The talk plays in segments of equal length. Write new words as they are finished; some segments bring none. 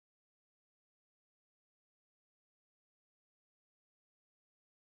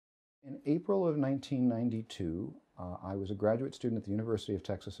In April of 1992, I was a graduate student at the University of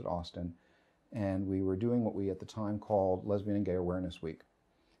Texas at Austin, and we were doing what we at the time called Lesbian and Gay Awareness Week.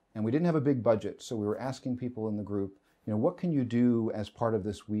 And we didn't have a big budget, so we were asking people in the group, what can you do as part of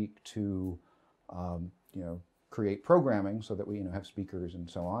this week to, create programming so that we, have speakers and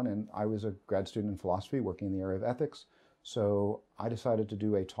so on. And I was a grad student in philosophy working in the area of ethics, so I decided to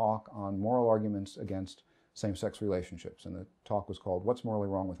do a talk on moral arguments against same-sex relationships. And the talk was called, "What's Morally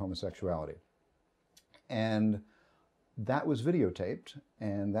Wrong with Homosexuality?" And that was videotaped,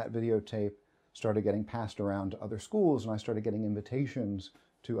 and that videotape started getting passed around to other schools, and I started getting invitations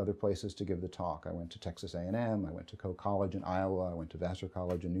to other places to give the talk. I went to Texas A&M, I went to Coe College in Iowa, I went to Vassar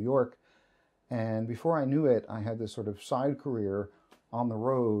College in New York, and before I knew it, I had this sort of side career on the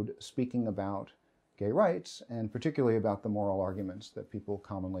road speaking about gay rights, and particularly about the moral arguments that people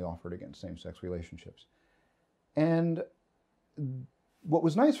commonly offered against same-sex relationships. And what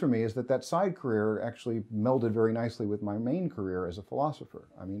was nice for me is that that side career actually melded very nicely with my main career as a philosopher.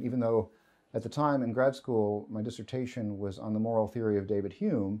 I mean, even though at the time in grad school, my dissertation was on the moral theory of David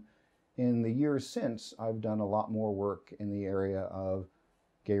Hume, in the years since, I've done a lot more work in the area of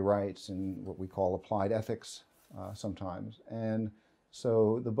gay rights and what we call applied ethics sometimes. And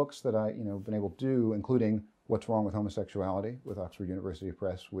so the books that I, been able to do, including What's Wrong with Homosexuality with Oxford University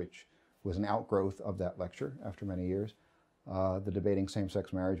Press, which was an outgrowth of that lecture after many years, the Debating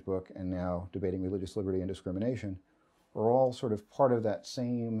Same-Sex Marriage book, and now Debating Religious Liberty and Discrimination, are all sort of part of that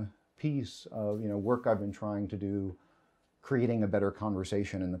same piece of work I've been trying to do, creating a better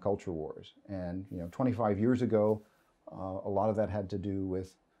conversation in the culture wars. And 25 years ago, a lot of that had to do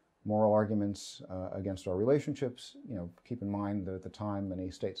with moral arguments against our relationships. Keep in mind that at the time many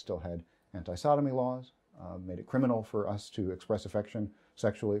states still had anti-sodomy laws, made it criminal for us to express affection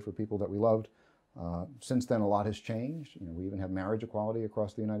sexually for people that we loved. Since then, a lot has changed. We even have marriage equality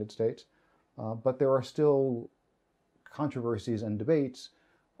across the United States. But there are still controversies and debates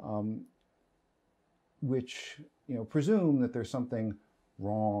which presume that there's something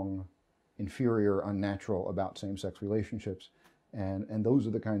wrong, inferior, unnatural about same-sex relationships. And those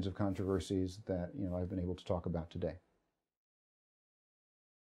are the kinds of controversies that I've been able to talk about today.